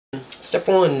Step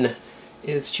one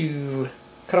is to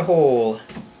cut a hole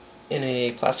in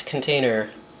a plastic container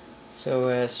so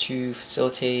as to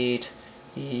facilitate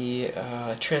the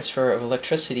transfer of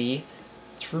electricity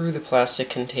through the plastic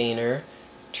container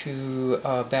to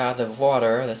a bath of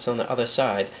water that's on the other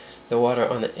side. The water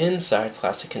on the inside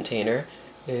plastic container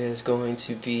is going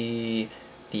to be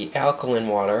the alkaline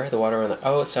water. The water on the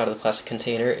outside of the plastic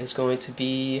container is going to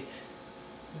be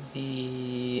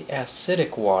the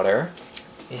acidic water.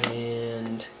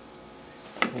 And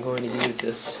I'm going to use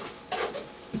this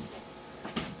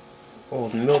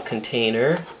old milk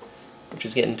container, which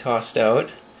is getting tossed out.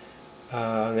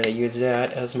 I'm going to use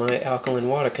that as my alkaline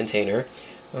water container.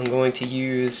 I'm going to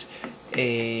use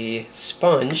a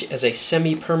sponge as a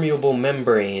semi-permeable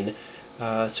membrane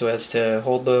so as to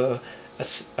hold the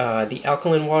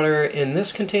alkaline water in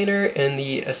this container and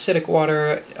the acidic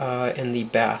water in the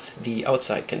bath, the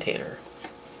outside container.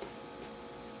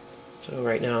 So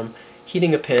right now I'm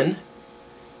heating a pin,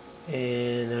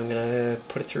 and I'm going to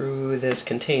put it through this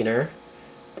container,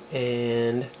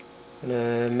 and I'm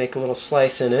going to make a little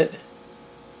slice in it,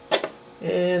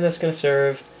 and that's going to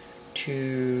serve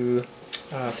to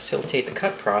facilitate the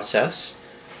cut process.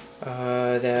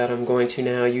 That I'm going to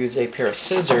now use a pair of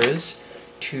scissors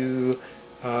to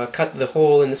cut the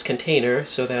hole in this container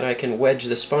so that I can wedge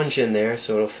the sponge in there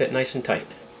so it'll fit nice and tight.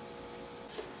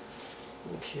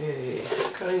 Okay,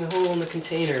 cutting the hole in the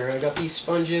container. I got these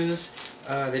sponges.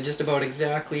 They're just about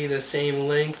exactly the same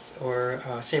length, or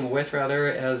same width rather,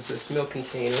 as this milk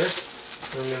container.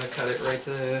 I'm going to cut it right to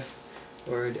the,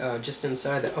 or just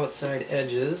inside the outside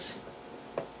edges.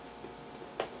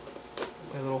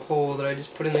 My little hole that I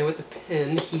just put in there with the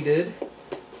pin heated.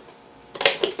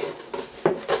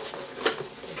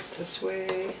 This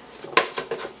way.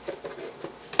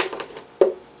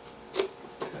 Cut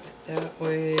it that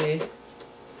way.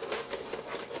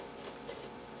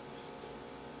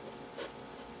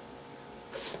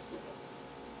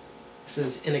 This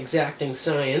is an exacting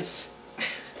science.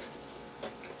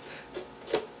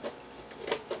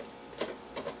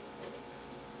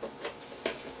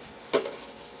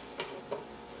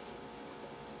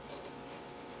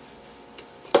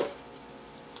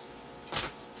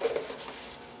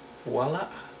 Voila!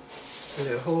 There's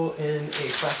a hole in a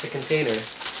plastic container. I'm going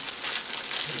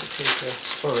to take a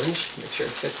sponge, make sure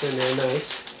it fits in there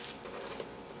nice.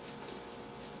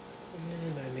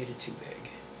 And I made it too big.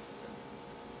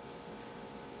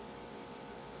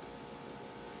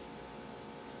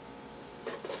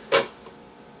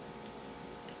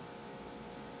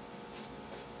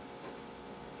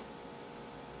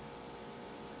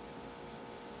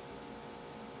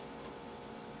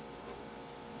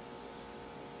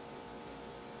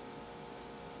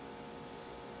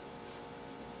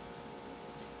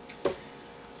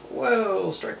 Whoa,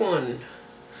 strike one.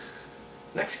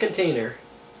 Next container.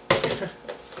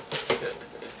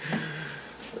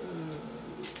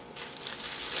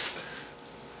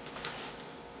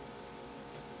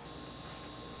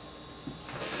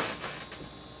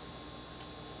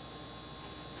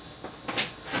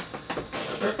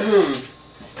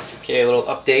 Okay, a little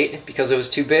update. Because it was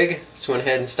too big, just went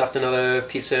ahead and stuffed another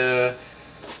piece of,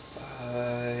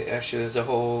 actually there's a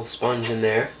whole sponge in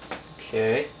there.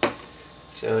 Okay.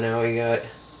 So now we got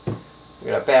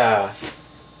a bath,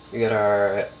 we got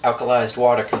our alkalized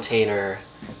water container,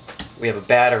 we have a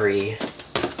battery.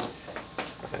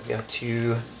 I've got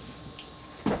two,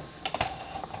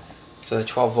 so a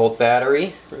 12-volt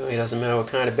battery. Really doesn't matter what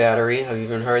kind of battery. I've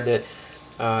even heard that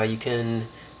you can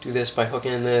do this by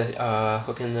hooking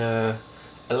the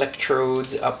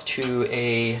electrodes up to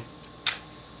the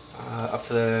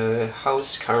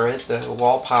house current, the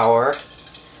wall power.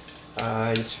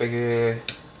 I just figure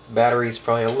battery's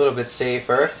probably a little bit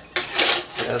safer,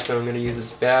 so that's why I'm going to use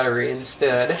this battery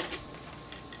instead.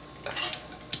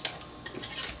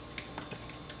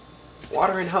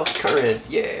 Water and house current,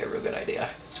 yeah, real good idea.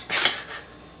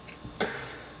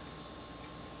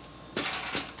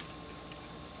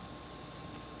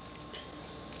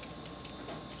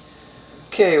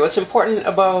 Okay, what's important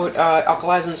about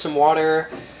alkalizing some water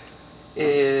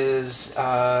is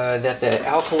that the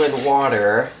alkaline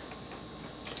water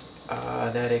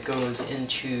that it goes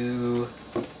into,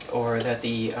 or that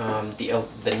the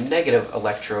negative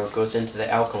electrode goes into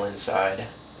the alkaline side.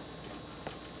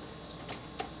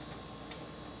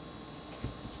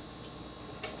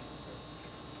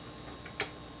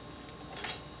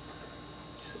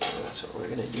 So that's what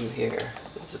we're going to do here.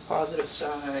 There's the positive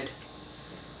side.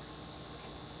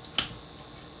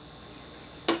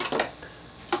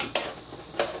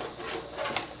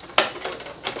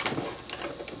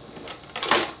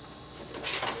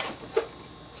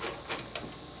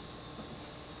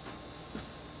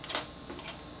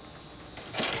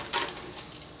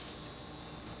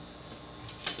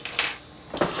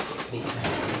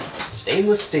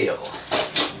 stainless steel.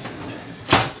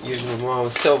 Using my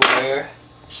mom's silverware.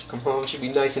 She'll come home, she'll be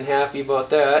nice and happy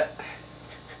about that.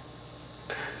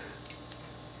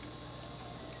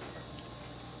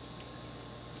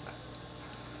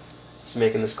 Just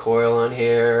making this coil on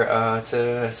here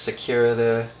to secure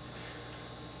the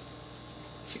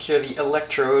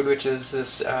electrode, which is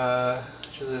this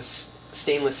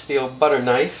stainless steel butter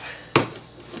knife.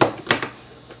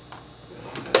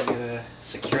 I'm gonna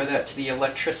secure that to the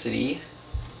electricity.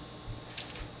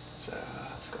 So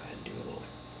let's go ahead and do a little.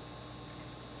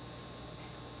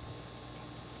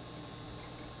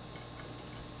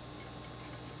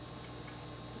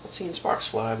 Not seeing sparks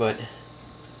fly, but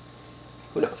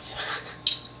who knows?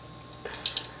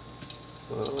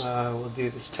 We'll do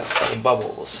this test by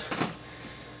bubbles.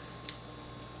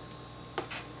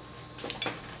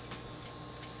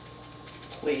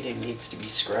 Plating needs to be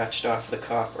scratched off the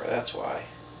copper, that's why.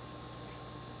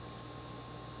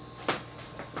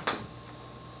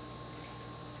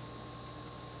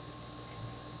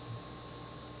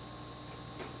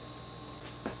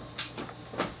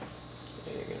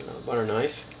 Okay, get another butter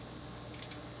knife.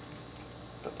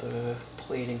 Got the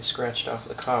plating scratched off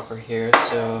the copper here,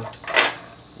 so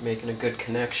making a good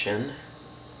connection.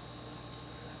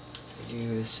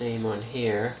 Do the same on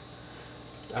here.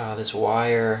 This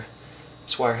wire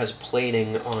has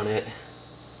plating on it,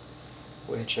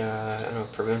 which I don't know,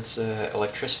 prevents the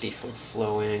electricity from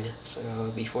flowing.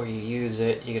 So before you use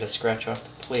it, you gotta scratch off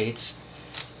the plates.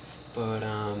 But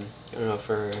I don't know,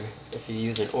 if you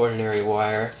use an ordinary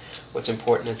wire, what's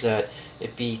important is that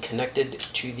it be connected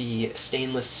to the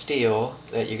stainless steel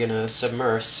that you're gonna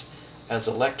submerge as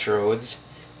electrodes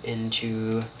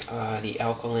into the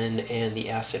alkaline and the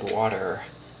acid water.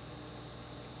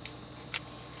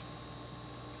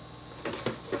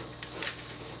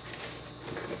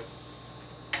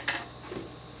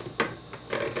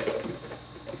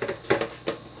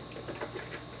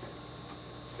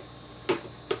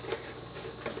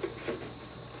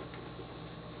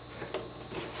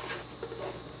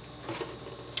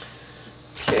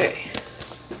 Okay,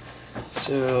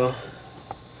 so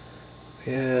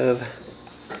we have,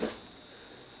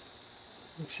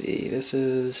 let's see, this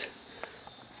is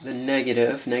the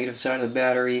negative side of the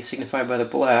battery signified by the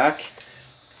black.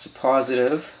 It's a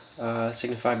positive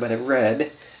signified by the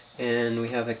red, and we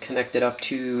have it connected up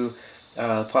to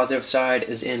the positive side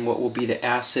is in what will be the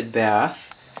acid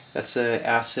bath. That's the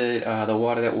acid, the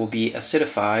water that will be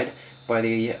acidified by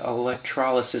the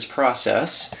electrolysis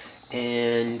process,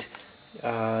 and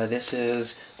this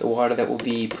is the water that will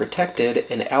be protected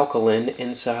and alkaline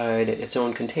inside its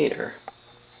own container.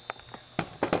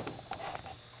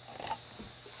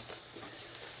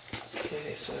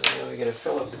 Okay, so now we're going to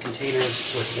fill up the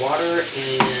containers with water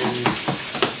and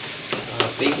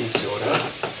baking soda.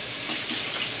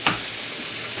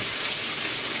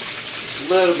 Just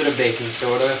a little bit of baking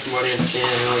soda, from what I understand.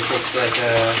 It only takes like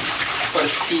about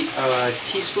a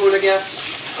teaspoon, I guess,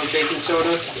 of baking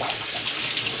soda.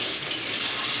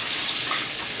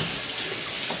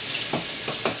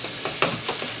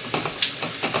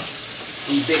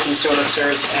 The baking soda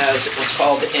serves as what's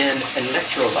called an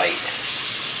electrolyte.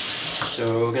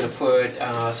 So we're going to put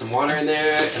some water in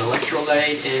there, an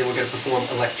electrolyte, and we're going to perform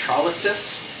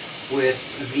electrolysis,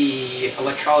 with the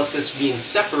electrolysis being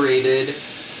separated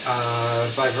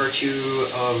by virtue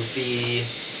of the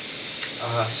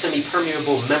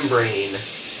semi-permeable membrane,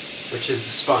 which is the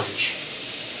sponge.